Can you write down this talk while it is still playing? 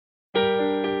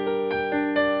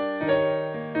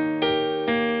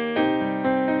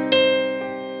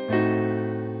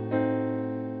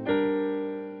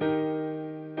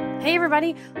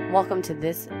everybody, welcome to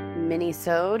this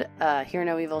mini-sode, Hear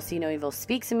No Evil, See No Evil,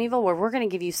 Speak Some Evil, where we're going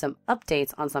to give you some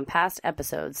updates on some past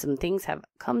episodes. Some things have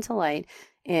come to light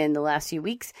in the last few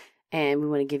weeks, and we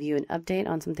want to give you an update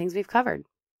on some things we've covered.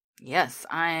 Yes,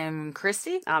 I'm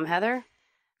Christy. I'm Heather.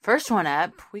 First one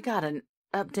up, we got an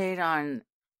update on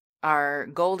our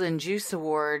Golden Juice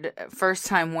Award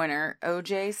first-time winner,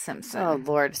 O.J. Simpson. Oh,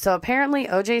 Lord. So apparently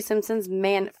O.J. Simpson's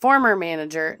former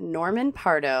manager, Norman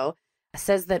Pardo,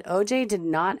 says that O.J. did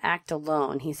not act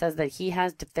alone. He says that he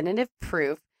has definitive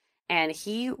proof, and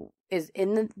he is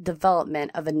in the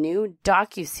development of a new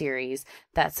docuseries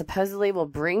that supposedly will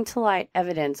bring to light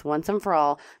evidence once and for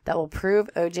all that will prove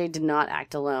O.J. did not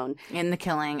act alone. In the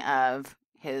killing of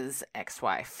his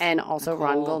ex-wife. And also Nicole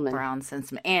Ron Goldman. Brown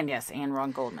Simpson. And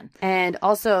Ron Goldman. And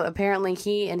also, apparently,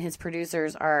 he and his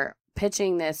producers are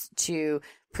pitching this to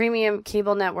premium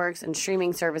cable networks and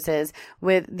streaming services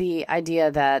with the idea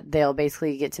that they'll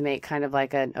basically get to make kind of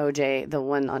like an OJ, the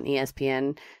one on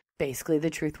ESPN. Basically, the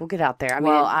truth will get out there.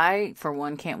 I, for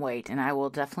one, can't wait, and I will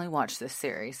definitely watch this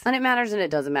series. And it matters and it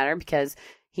doesn't matter because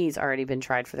he's already been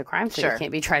tried for the crime, so Sure. he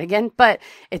can't be tried again. But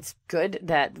it's good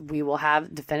that we will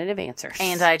have definitive answers.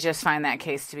 And I just find that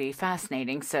case to be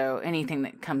fascinating, so anything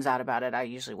that comes out about it, I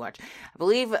usually watch. I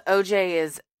believe OJ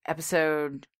is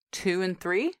episode 2 and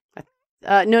 3?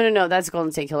 No, that's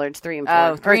Golden State Killer. It's 3 and 4.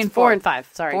 Oh, 3 and 4. 4 and 5,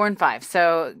 sorry. 4 and 5.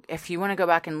 So if you want to go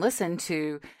back and listen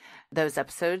to those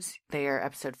episodes, they are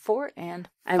episode 4 and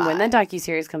 5. And when that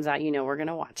docuseries comes out, you know we're going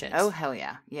to watch it. Oh, hell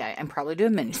yeah. Yeah, and probably do a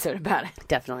mini-sode about it.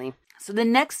 Definitely. So the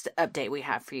next update we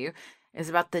have for you is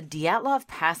about the Dyatlov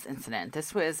Pass incident.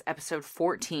 This was episode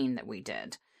 14 that we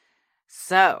did.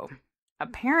 So,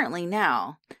 apparently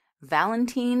now,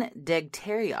 Valentin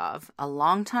Degtyaryov, a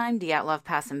longtime Dyatlov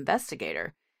Pass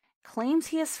investigator, claims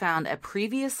he has found a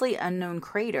previously unknown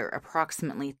crater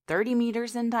approximately 30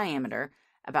 meters in diameter,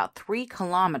 about 3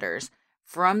 kilometers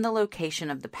from the location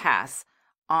of the pass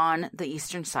on the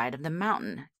eastern side of the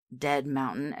mountain, Dead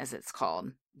Mountain as it's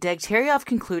called. Degtyaryov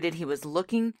concluded he was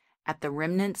looking at the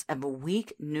remnants of a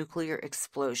weak nuclear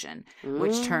explosion,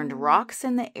 which turned rocks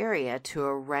in the area to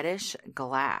a reddish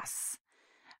glass.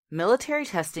 Military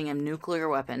testing of nuclear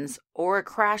weapons or a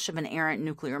crash of an errant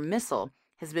nuclear missile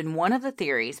has been one of the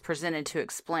theories presented to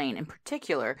explain, in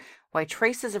particular, why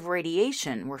traces of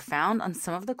radiation were found on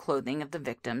some of the clothing of the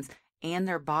victims and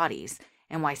their bodies,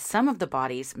 and why some of the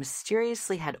bodies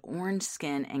mysteriously had orange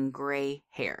skin and gray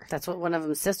hair. That's what one of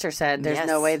them's sister said. There's Yes.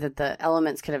 no way that the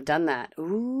elements could have done that.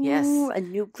 Ooh, Yes. a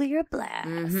nuclear blast.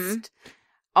 Mm-hmm.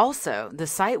 Also, the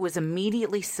site was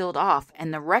immediately sealed off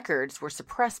and the records were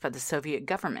suppressed by the Soviet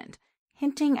government,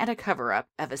 hinting at a cover-up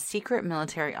of a secret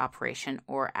military operation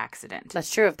or accident. That's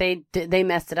true. If they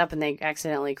messed it up and they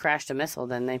accidentally crashed a missile,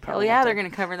 then they probably they're going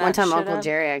to cover that. One time shit Uncle up.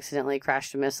 Jerry accidentally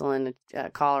crashed a missile in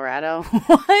Colorado.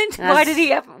 What? Why did he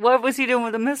have? What was he doing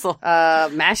with a missile?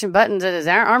 Mashing buttons at his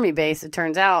army base, it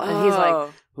turns out. And he's like,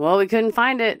 Oh. well, we couldn't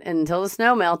find it until the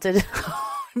snow melted.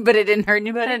 But it didn't hurt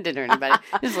anybody. It didn't hurt anybody.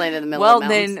 It just landed in the middle of the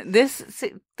mountains.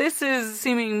 Then this is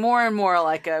seeming more and more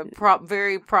like a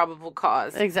very probable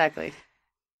cause. Exactly.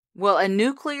 Well, a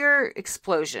nuclear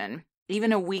explosion,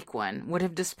 even a weak one, would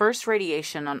have dispersed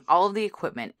radiation on all of the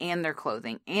equipment and their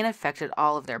clothing and affected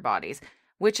all of their bodies,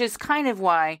 which is kind of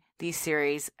why these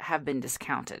series have been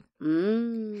discounted.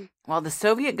 While the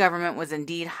Soviet government was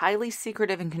indeed highly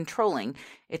secretive and controlling,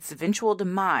 its eventual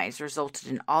demise resulted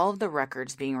in all of the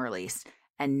records being released,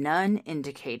 and none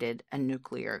indicated a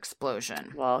nuclear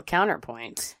explosion. Well,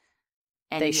 counterpoint.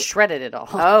 And They shredded it all.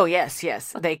 Oh, yes.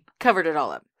 They covered it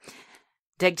all up.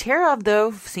 Degtyaryov,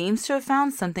 though, seems to have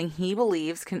found something he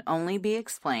believes can only be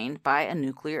explained by a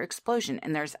nuclear explosion.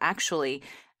 And there's actually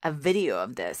a video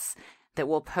of this that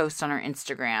we'll post on our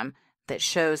Instagram that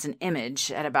shows an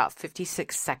image at about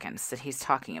 56 seconds that he's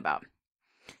talking about.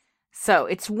 So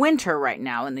it's winter right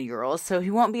now in the Urals, so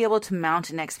he won't be able to mount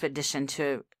an expedition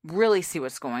to really see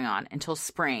what's going on until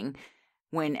spring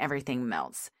when everything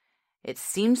melts. It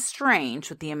seems strange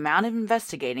with the amount of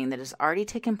investigating that has already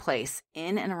taken place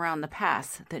in and around the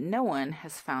pass that no one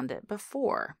has found it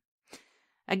before.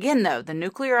 Again, though, the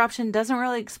nuclear option doesn't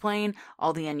really explain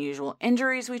all the unusual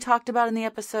injuries we talked about in the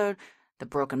episode, the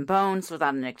broken bones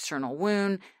without an external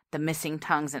wound, the missing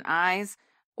tongues and eyes,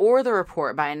 or the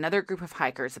report by another group of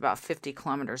hikers about 50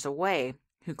 kilometers away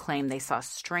who claimed they saw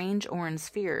strange orange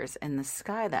spheres in the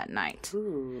sky that night.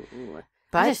 Ooh.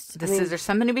 But there's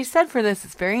something to be said for this.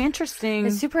 It's very interesting.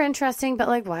 It's super interesting, but,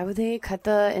 like, why would they cut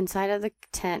the inside of the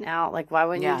tent out? Like, why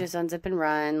wouldn't you just unzip and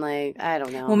run? Like, I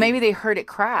don't know. Well, maybe they heard it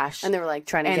crash. And they were, like,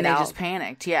 trying to get out. And they just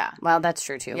panicked, yeah. Well, that's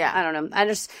true, too. Yeah. I don't know.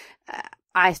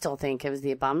 I still think it was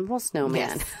the Abominable Snowman.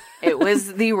 Yes. It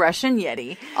was the Russian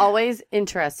Yeti. Always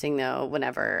interesting, though,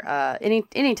 whenever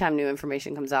anytime new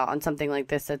information comes out on something like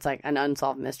this, it's like an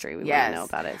unsolved mystery. We want to know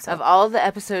about it. So. Of all the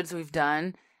episodes we've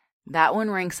done, that one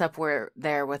ranks up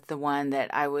there with the one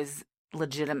that I was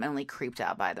legitimately creeped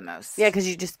out by the most. Yeah, because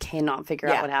you just cannot figure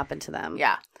out what happened to them.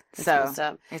 Yeah. It's so messed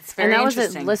up. It's very interesting.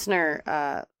 And that was a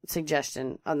listener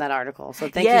suggestion on that article. So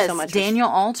thank you so much. Daniel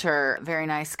Alter, very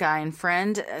nice guy and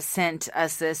friend, sent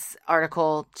us this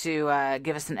article to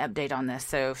give us an update on this.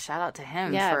 So shout out to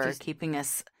him for keeping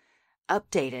us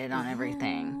updated on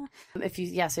everything. If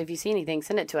you see anything,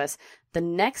 send it to us. The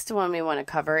next one we want to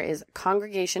cover is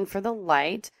Congregation for the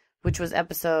Light, which was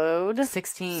episode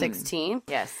 16.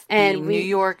 Yes. And the New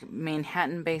York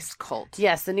Manhattan-based cult.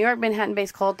 Yes, the New York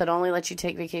Manhattan-based cult that only lets you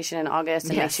take vacation in August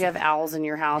and makes you have owls in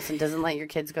your house and doesn't let your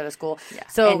kids go to school. Yeah.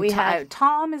 So and we had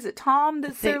Tom. Is it Tom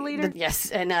that's their leader? Yes,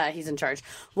 and he's in charge.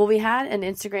 Well, we had an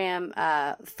Instagram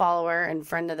follower and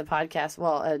friend of the podcast,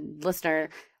 a listener,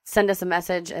 send us a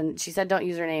message, and she said don't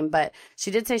use her name, but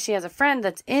she did say she has a friend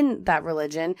that's in that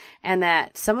religion, and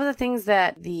that some of the things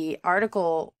that the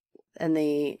article and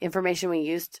the information we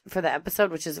used for the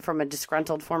episode, which is from a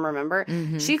disgruntled former member,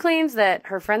 she claims that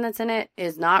her friend that's in it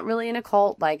is not really in a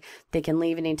cult. Like, they can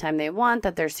leave anytime they want,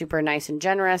 that they're super nice and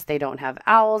generous. They don't have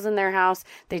owls in their house.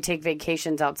 They take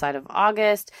vacations outside of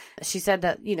August. She said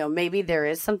that, maybe there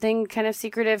is something kind of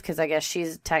secretive because I guess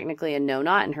she's technically a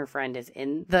no-not and her friend is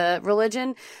in the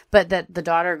religion, but that the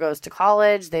daughter goes to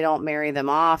college. They don't marry them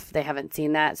off. They haven't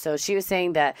seen that. So she was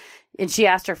saying that. And she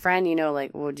asked her friend,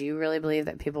 well, do you really believe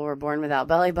that people were born without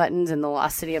belly buttons in the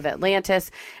lost city of Atlantis?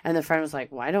 And the friend was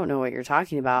like, well, I don't know what you're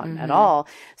talking about at all.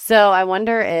 So I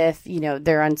wonder if,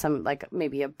 they're on some, like,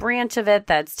 maybe a branch of it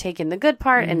that's taken the good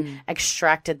part and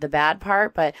extracted the bad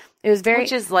part. But it was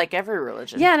which is like every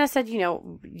religion. Yeah. And I said,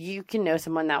 you can know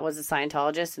someone that was a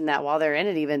Scientologist and that while they're in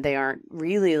it, even they aren't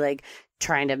really like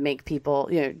trying to make people,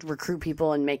 recruit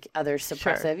people and make others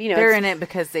suppressive. Sure. They're in it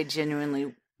because they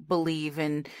genuinely believe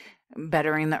in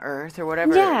bettering the earth or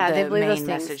whatever the main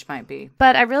message might be.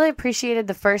 But I really appreciated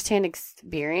the firsthand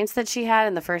experience that she had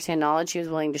and the firsthand knowledge she was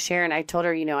willing to share. And I told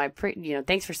her,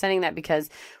 thanks for sending that because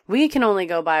we can only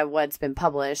go by what's been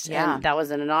published. Yeah. And that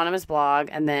was an anonymous blog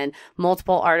and then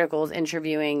multiple articles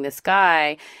interviewing this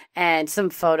guy and some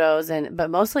photos but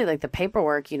mostly like the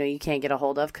paperwork, you can't get a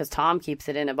hold of because Tom keeps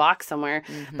it in a box somewhere.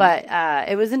 But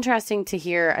it was interesting to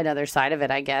hear another side of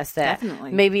it, I guess, that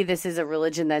maybe this is a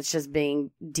religion that's just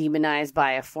being demonized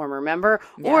by a former member,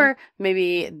 or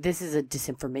maybe this is a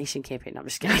disinformation campaign. No, I'm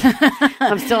just kidding.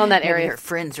 I'm still in that area. Her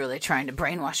friend's really trying to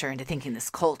brainwash her into thinking this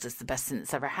cult is the best thing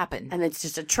that's ever happened. And it's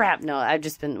just a trap. No,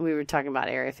 we were talking about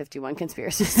Area 51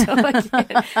 conspiracy. So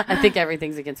I think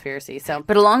everything's a conspiracy. So,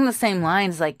 but along the same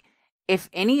lines, like if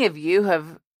any of you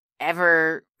have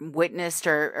ever witnessed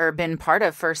or been part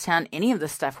of firsthand any of the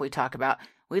stuff we talk about,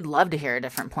 we'd love to hear a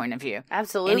different point of view.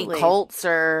 Absolutely. Any cults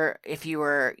or if you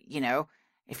were,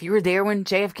 if you were there when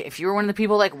JFK, if you were one of the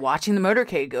people like watching the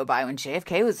motorcade go by when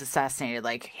JFK was assassinated,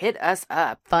 like hit us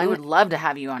up. We would love to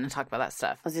have you on and talk about that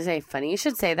stuff. I was going to say, funny you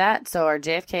should say that. So our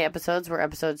JFK episodes were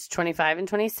episodes 25 and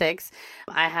 26.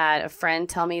 I had a friend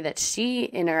tell me that she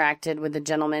interacted with a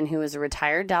gentleman who was a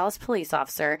retired Dallas police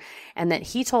officer and that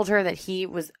he told her that he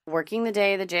was working the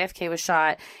day that JFK was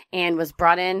shot and was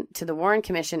brought in to the Warren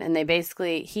Commission. And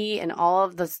he and all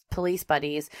of the police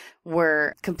buddies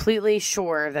were completely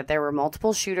sure that there were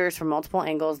multiple shooters from multiple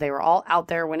angles. They were all out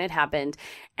there when it happened.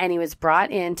 And he was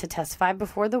brought in to testify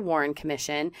before the Warren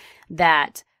Commission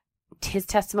that his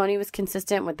testimony was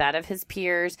consistent with that of his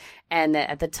peers, and that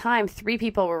at the time, 3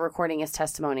 people were recording his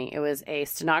testimony. It was a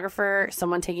stenographer,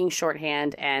 someone taking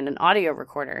shorthand, and an audio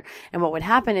recorder. And what would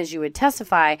happen is you would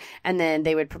testify, and then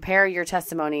they would prepare your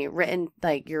testimony, written,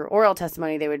 like your oral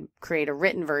testimony, they would create a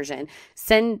written version.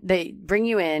 They bring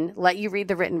you in, let you read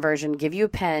the written version, give you a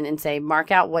pen, and say,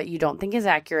 mark out what you don't think is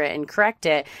accurate and correct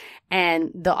it.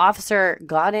 And the officer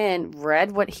got in,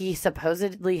 read what he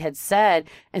supposedly had said,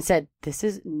 and said, this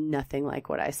is nothing like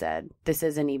what I said. This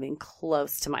isn't even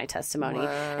close to my testimony.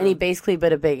 Whoa. And he basically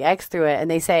put a big X through it. And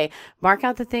they say, mark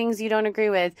out the things you don't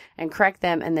agree with and correct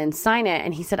them and then sign it.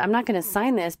 And he said, I'm not going to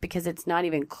sign this because it's not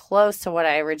even close to what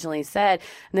I originally said.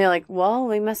 And they're like, well,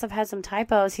 we must have had some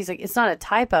typos. He's like, it's not a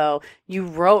typo. You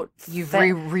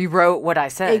rewrote what I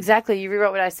said. Exactly. You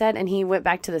rewrote what I said. And he went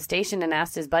back to the station and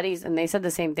asked his buddies, and they said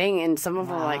the same thing. And some of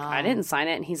them were like, I didn't sign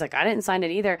it. And he's like, I didn't sign it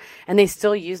either. And they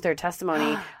still used their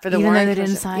testimony for the Even Warren though they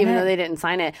didn't sign even it? though they didn't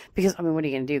sign it. Because, I mean, what are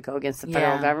you going to do? Go against the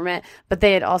federal government? But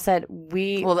they had all said,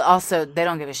 Well, also, they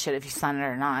don't give a shit if you sign it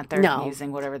or not. They're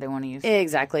using whatever they want to use.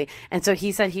 Exactly. And so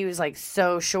he said he was like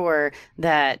so sure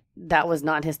that that was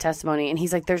not his testimony. And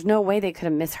he's like, there's no way they could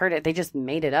have misheard it. They just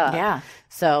made it up. Yeah.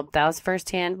 So that was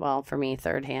firsthand. Well, for me,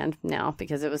 third hand now,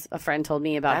 because it was a friend told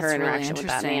me about her interaction with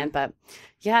that man. But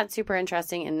yeah, it's super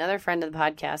interesting. Another friend of the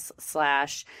podcast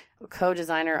 /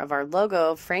 co-designer of our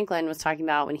logo, Franklin, was talking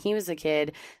about when he was a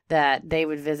kid that they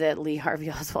would visit Lee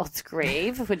Harvey Oswald's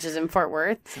grave, which is in Fort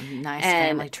Worth. It's a nice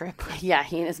family trip. Yeah,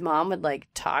 he and his mom would like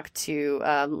talk to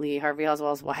Lee Harvey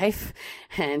Oswald's wife,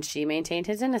 and she maintained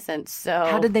his innocence. So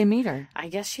how did they meet her? I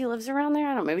guess she lives around there.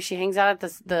 I don't know. Maybe she hangs out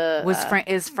at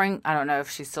is Frank? I don't know if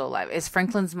she's still alive. Is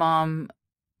Franklin's mom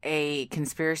a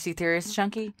conspiracy theorist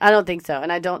junkie? I don't think so.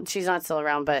 And she's not still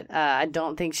around, but I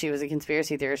don't think she was a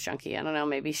conspiracy theorist junkie. I don't know.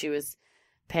 Maybe she was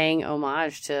paying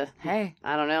homage to, hey,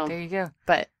 I don't know. There you go.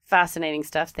 But fascinating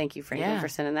stuff. Thank you, Franklin, for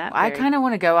sending that. I kind of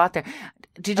want to go out there.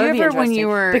 Did you ever, when you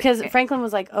were... Because Franklin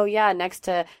was like, oh yeah, next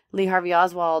to Lee Harvey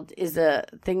Oswald is a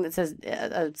thing that says,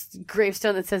 a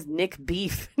gravestone that says Nick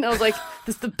Beef. And I was like,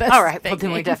 this is the best. All right, well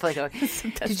then we definitely go.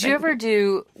 Did you ever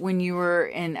do, when you were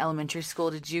in elementary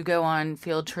school, did you go on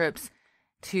field trips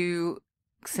to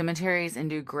cemeteries and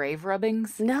do grave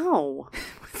rubbings? No.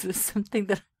 Was this something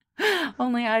that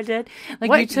only I did? Like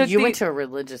what? You went to a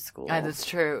religious school. That's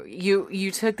true.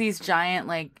 You took these giant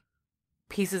like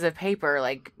pieces of paper,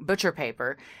 like butcher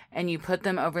paper, and you put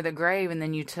them over the grave, and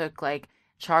then you took like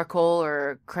charcoal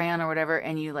or crayon or whatever,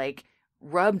 and you like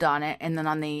rubbed on it, and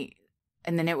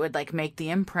then it would like make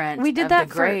the imprint of the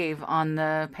grave on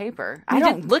the paper.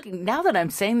 Now that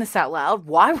I'm saying this out loud,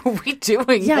 why were we doing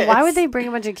this? Yeah, why would they bring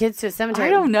a bunch of kids to a cemetery?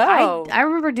 I don't know. I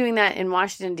remember doing that in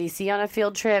Washington, D.C. on a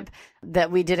field trip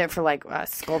that we did it for like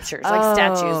sculptures, like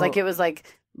statues. Like it was like,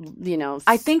 you know.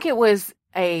 I think it was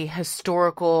a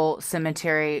historical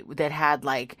cemetery that had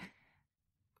like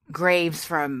graves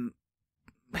from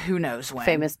who knows when.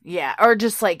 Famous. Yeah, or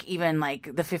just like even like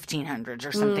the 1500s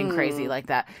or something crazy like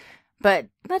that. But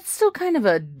that's still kind of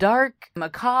a dark,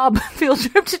 macabre field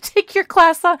trip to take your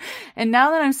class on. And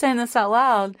now that I'm saying this out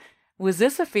loud, was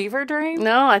this a fever dream?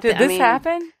 No, did this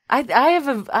happen?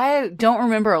 I don't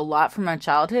remember a lot from my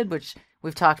childhood, which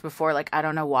we've talked before. Like, I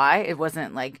don't know why. It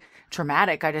wasn't like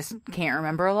traumatic. I just can't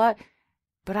remember a lot.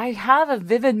 But I have a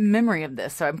vivid memory of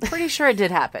this, so I'm pretty sure it did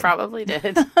happen. Probably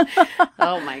did.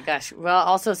 Oh, my gosh. Well,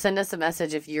 also send us a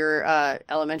message if your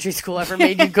elementary school ever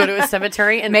made you go to a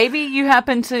cemetery. And maybe you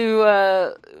happen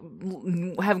to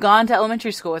have gone to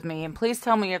elementary school with me, and please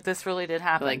tell me if this really did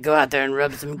happen. Like, go out there and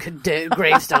rub some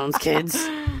gravestones, kids.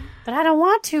 But I don't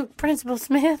want to, Principal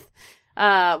Smith.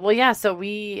 Well, yeah, so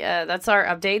that's our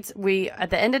updates. At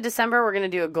the end of December, we're going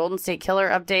to do a Golden State Killer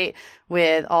update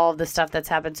with all of the stuff that's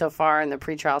happened so far in the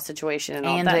pretrial situation and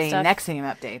all that stuff. And the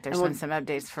NXIVM update. There's been some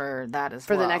updates for that as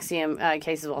well. For the NXIVM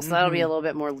case as well. So that'll be a little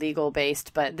bit more legal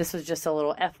based, but this was just a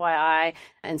little FYI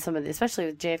and some of the, especially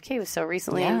with JFK was so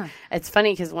recently. Yeah. It's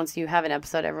funny because once you have an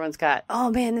episode, everyone's got, oh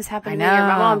man, this happened to me, or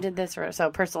my mom did this, or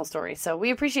so personal stories. So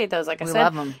we appreciate those. Like I said,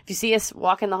 love them. If you see us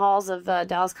walk in the halls of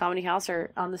Dallas Comedy House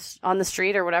or on the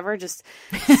street or whatever, just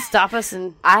stop us.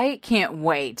 And I can't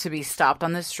wait to be stopped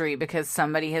on the street because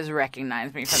somebody has recognized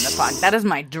me from the podcast. That is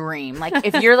my dream. Like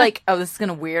if you're like, oh, this is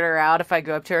gonna weird her out if I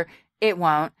go up to her, it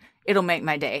won't. It'll make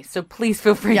my day. So please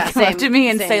feel free to come up to me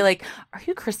and say like, are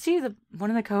you Christy, one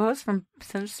of the co-hosts from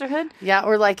Sinisterhood? Yeah,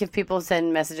 or like if people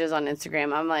send messages on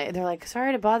Instagram, they're like,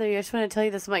 sorry to bother you. I just want to tell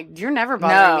you this. I'm like, you're never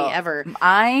bothering me ever.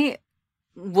 I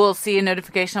will see a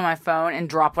notification on my phone and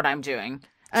drop what I'm doing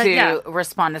to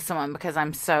respond to someone because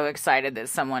I'm so excited that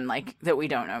someone like that we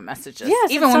don't know messages.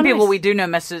 Yes, even when people we do know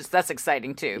messages, that's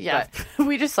exciting too. Yeah, but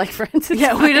we just like friends.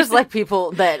 We just like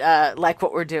people that like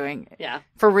what we're doing. Yeah,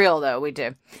 for real though, we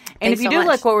do. And if you do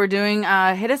like what we're doing,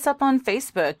 hit us up on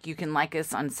Facebook. You can like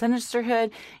us on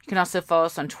Sinisterhood. You can also follow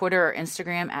us on Twitter or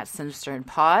Instagram at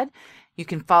SinisterhoodPod. You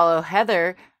can follow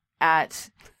Heather at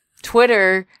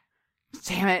Twitter.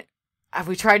 Damn it.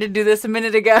 We tried to do this a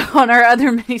minute ago on our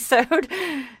other mini-sode.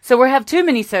 So we have 2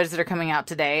 mini-sodes that are coming out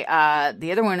today.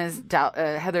 The other one is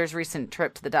Heather's recent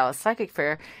trip to the Dallas Psychic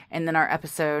Fair, and then our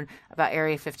episode about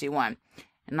Area 51.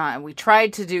 And we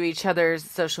tried to do each other's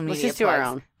social media Let's just do our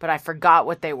own. But I forgot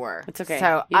what they were. It's okay.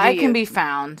 So I can be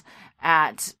found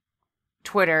at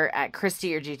Twitter at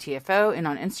Christy or GTFO, and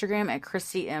on Instagram at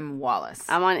Christy M. Wallace.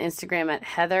 I'm on Instagram at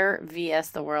Heather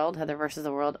vs. the World, Heather versus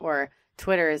the World, or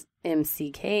Twitter is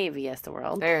MCK vs. the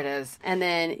World. There it is. And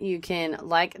then you can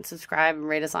like and subscribe and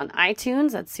rate us on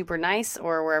iTunes. That's super nice.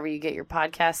 Or wherever you get your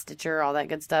podcast, Stitcher, all that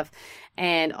good stuff.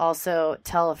 And also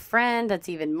tell a friend. That's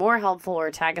even more helpful.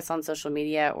 Or tag us on social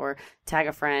media or tag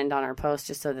a friend on our post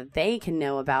just so that they can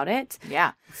know about it.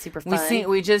 Yeah. It's super fun.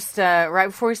 We just, right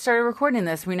before we started recording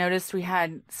this, we noticed we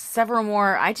had several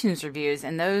more iTunes reviews,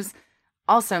 and those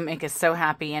also make us so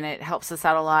happy, and it helps us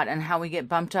out a lot and how we get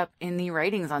bumped up in the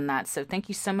ratings on that. So thank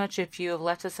you so much if you have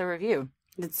left us a review.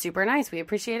 It's super nice. We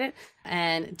appreciate it.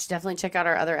 And definitely check out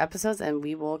our other episodes, and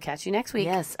we will catch you next week.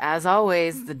 Yes, as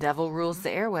always, the devil rules the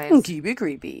airwaves. Keep it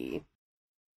creepy.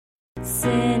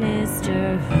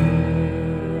 Sinister Who.